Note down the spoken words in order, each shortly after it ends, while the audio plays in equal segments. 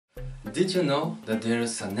Did you know that there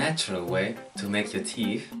is a natural way to make your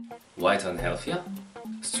teeth whiter and healthier?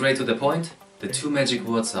 Straight to the point, the two magic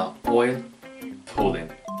words are oil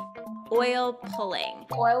pulling. Oil pulling.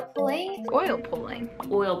 Oil pulling. Oil pulling.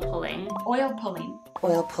 Oil pulling. Oil pulling.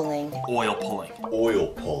 Oil pulling. Oil pulling. Oil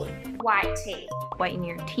pulling. White teeth. Whiten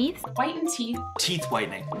your teeth. Whiten teeth. Teeth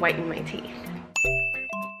whitening. Whiten my teeth.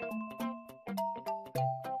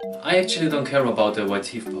 I actually don't care about the white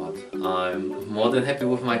teeth part. I'm more than happy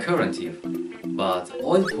with my current teeth. But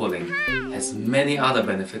oil pulling has many other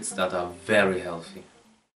benefits that are very healthy.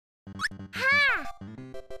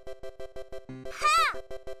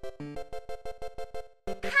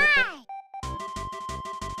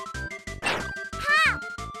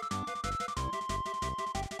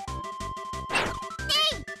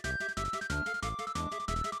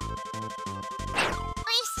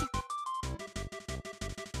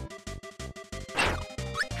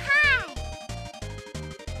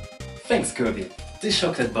 Thanks, Kirby. This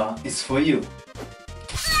chocolate bar is for you.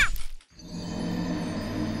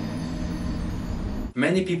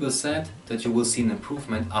 Many people said that you will see an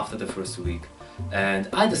improvement after the first week, and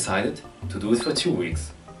I decided to do it for 2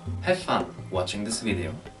 weeks. Have fun watching this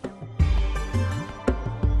video.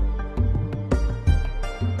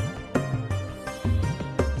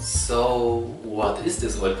 So, what is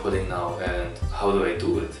this oil pulling now and how do I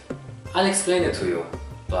do it? I'll explain it to you,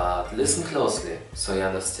 but listen closely so you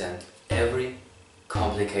understand every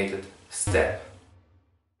complicated step.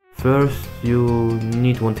 First you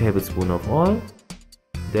need 1 tablespoon of oil,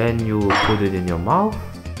 then you put it in your mouth,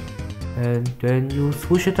 and then you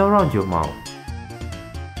swoosh it around your mouth.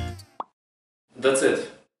 That's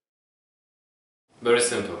it. Very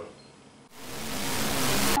simple.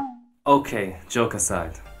 Okay, joke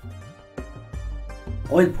aside.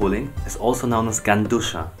 Oil pulling is also known as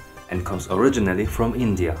Gandusha and comes originally from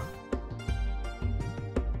India.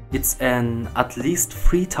 It's an at least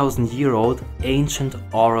 3000-year-old ancient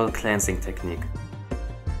oral cleansing technique.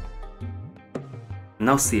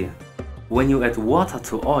 Now see, when you add water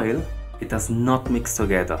to oil, it does not mix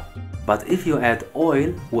together. But if you add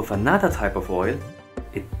oil with another type of oil,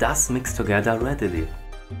 it does mix together readily.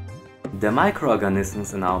 The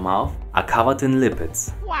microorganisms in our mouth are covered in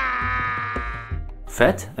lipids,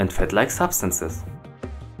 fat and fat-like substances.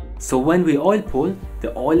 So when we oil pull,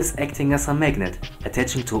 the oil is acting as a magnet,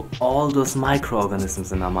 attaching to all those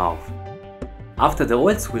microorganisms in our mouth. After the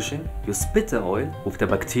oil swishing, you spit the oil with the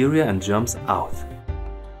bacteria and germs out.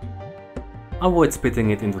 Avoid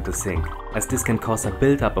spitting it into the sink, as this can cause a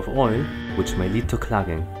buildup of oil, which may lead to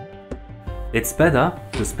clogging. It's better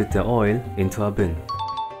to spit the oil into a bin.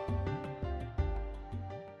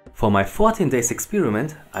 For my 14 days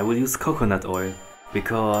experiment, I will use coconut oil,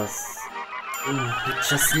 because it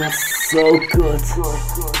just smells so good.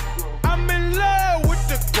 I'm in love with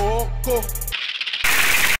the CoCo.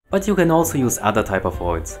 But you can also use other type of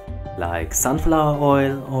oils, like sunflower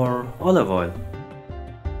oil or olive oil.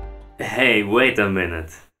 Hey, wait a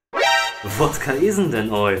minute. Vodka isn't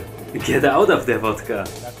an oil. Get out of the vodka.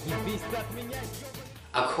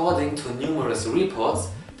 According to numerous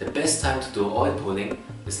reports, the best time to do oil pulling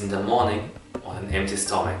is in the morning on an empty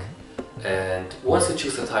stomach. And once you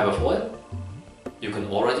choose a type of oil, you can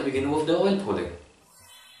already begin with the oil pulling.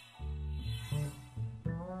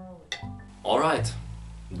 Alright,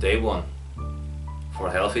 day 1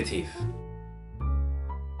 for healthy teeth.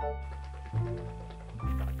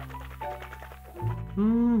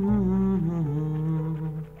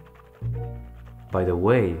 By the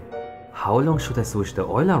way, how long should I swish the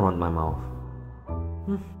oil around my mouth?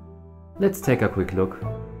 Let's take a quick look.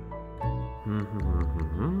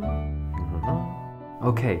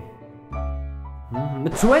 Okay.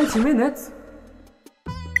 20 minutes?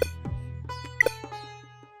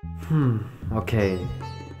 Okay.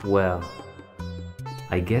 Well,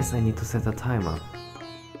 I guess I need to set a timer.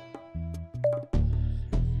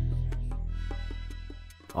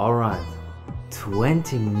 Alright,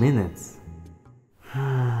 20 minutes.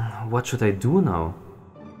 What should I do now?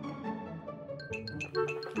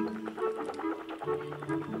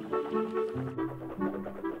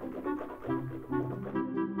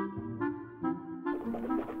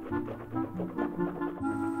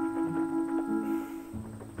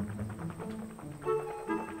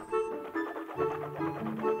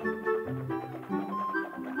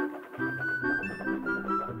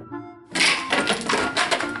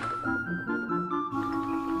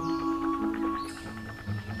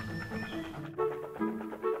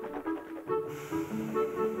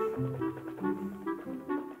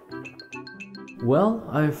 Well,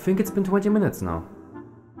 I think it's been 20 minutes now.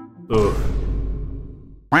 Ugh.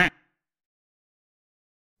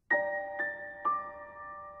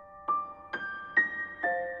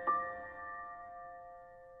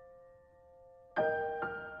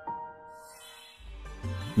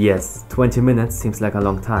 Yes, 20 minutes seems like a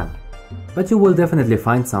long time, but you will definitely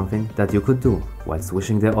find something that you could do while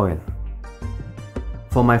swishing the oil.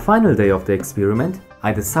 For my final day of the experiment,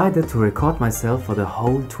 I decided to record myself for the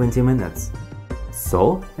whole 20 minutes.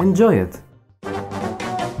 So, enjoy it!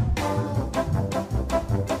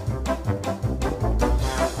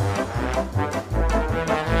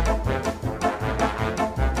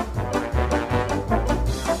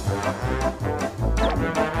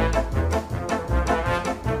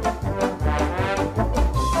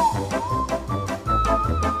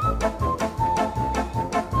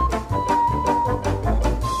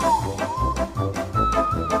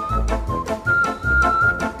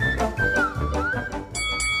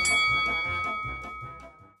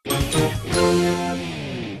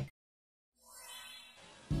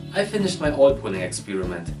 I finished my oil pulling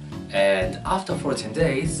experiment, and after 14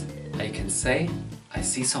 days, I can say I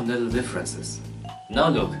see some little differences. Now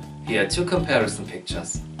look, here are two comparison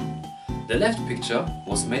pictures. The left picture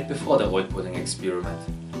was made before the oil pulling experiment,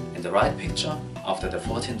 and the right picture after the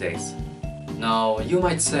 14 days. Now you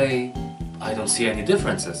might say, I don't see any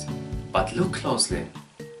differences, but look closely.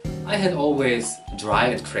 I had always dry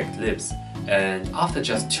and cracked lips, and after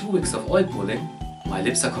just 2 weeks of oil pulling, my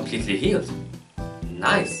lips are completely healed.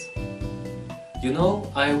 Nice! You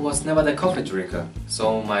know, I was never the coffee drinker,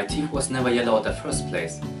 so my teeth was never yellow in the first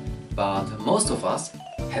place. But most of us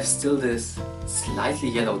have still this slightly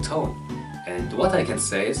yellow tone. And what I can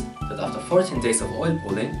say is that after 14 days of oil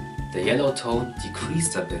pulling, the yellow tone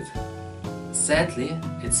decreased a bit. Sadly,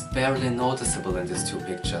 it's barely noticeable in these two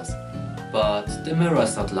pictures. But the mirror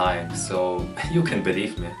is not lying, so you can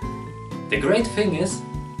believe me. The great thing is,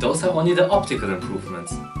 those are only the optical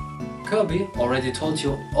improvements. Kirby already told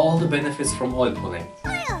you all the benefits from oil pulling.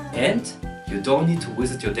 And you don't need to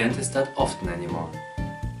visit your dentist that often anymore.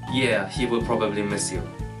 Yeah, he will probably miss you.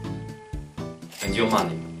 And your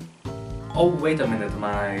money. Oh, wait a minute,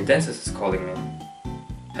 my dentist is calling me.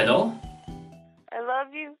 Hello? I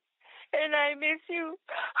love you, and I miss you.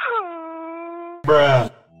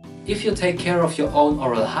 Bruh. If you take care of your own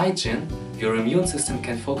oral hygiene, your immune system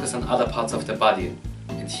can focus on other parts of the body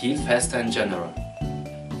and heal faster in general.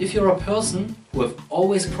 If you're a person who have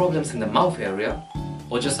always problems in the mouth area,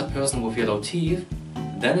 or just a person with yellow teeth,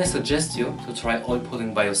 then I suggest you to try oil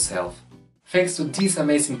pulling by yourself. Thanks to these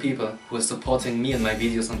amazing people who are supporting me and my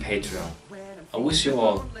videos on Patreon. I wish you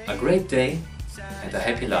all a great day and a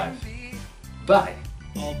happy life. Bye!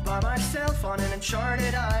 All by myself on an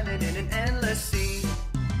uncharted island in an endless sea.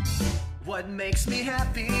 What makes me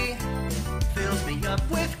happy fills me up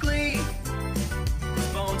with glee.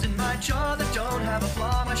 Bones in my jaw that don't have a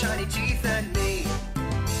flaw, my shiny teeth and me.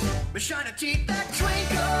 My shiny teeth that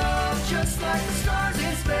twinkle just like the stars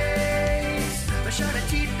in space. My shiny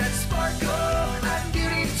teeth that sparkle, add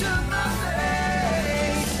beauty to my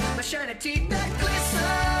face. My shiny teeth that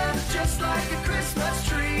glisten just like a Christmas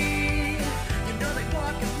tree. You know they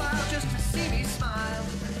walk a mile just to see me smile.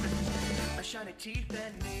 My shiny teeth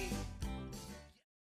and me.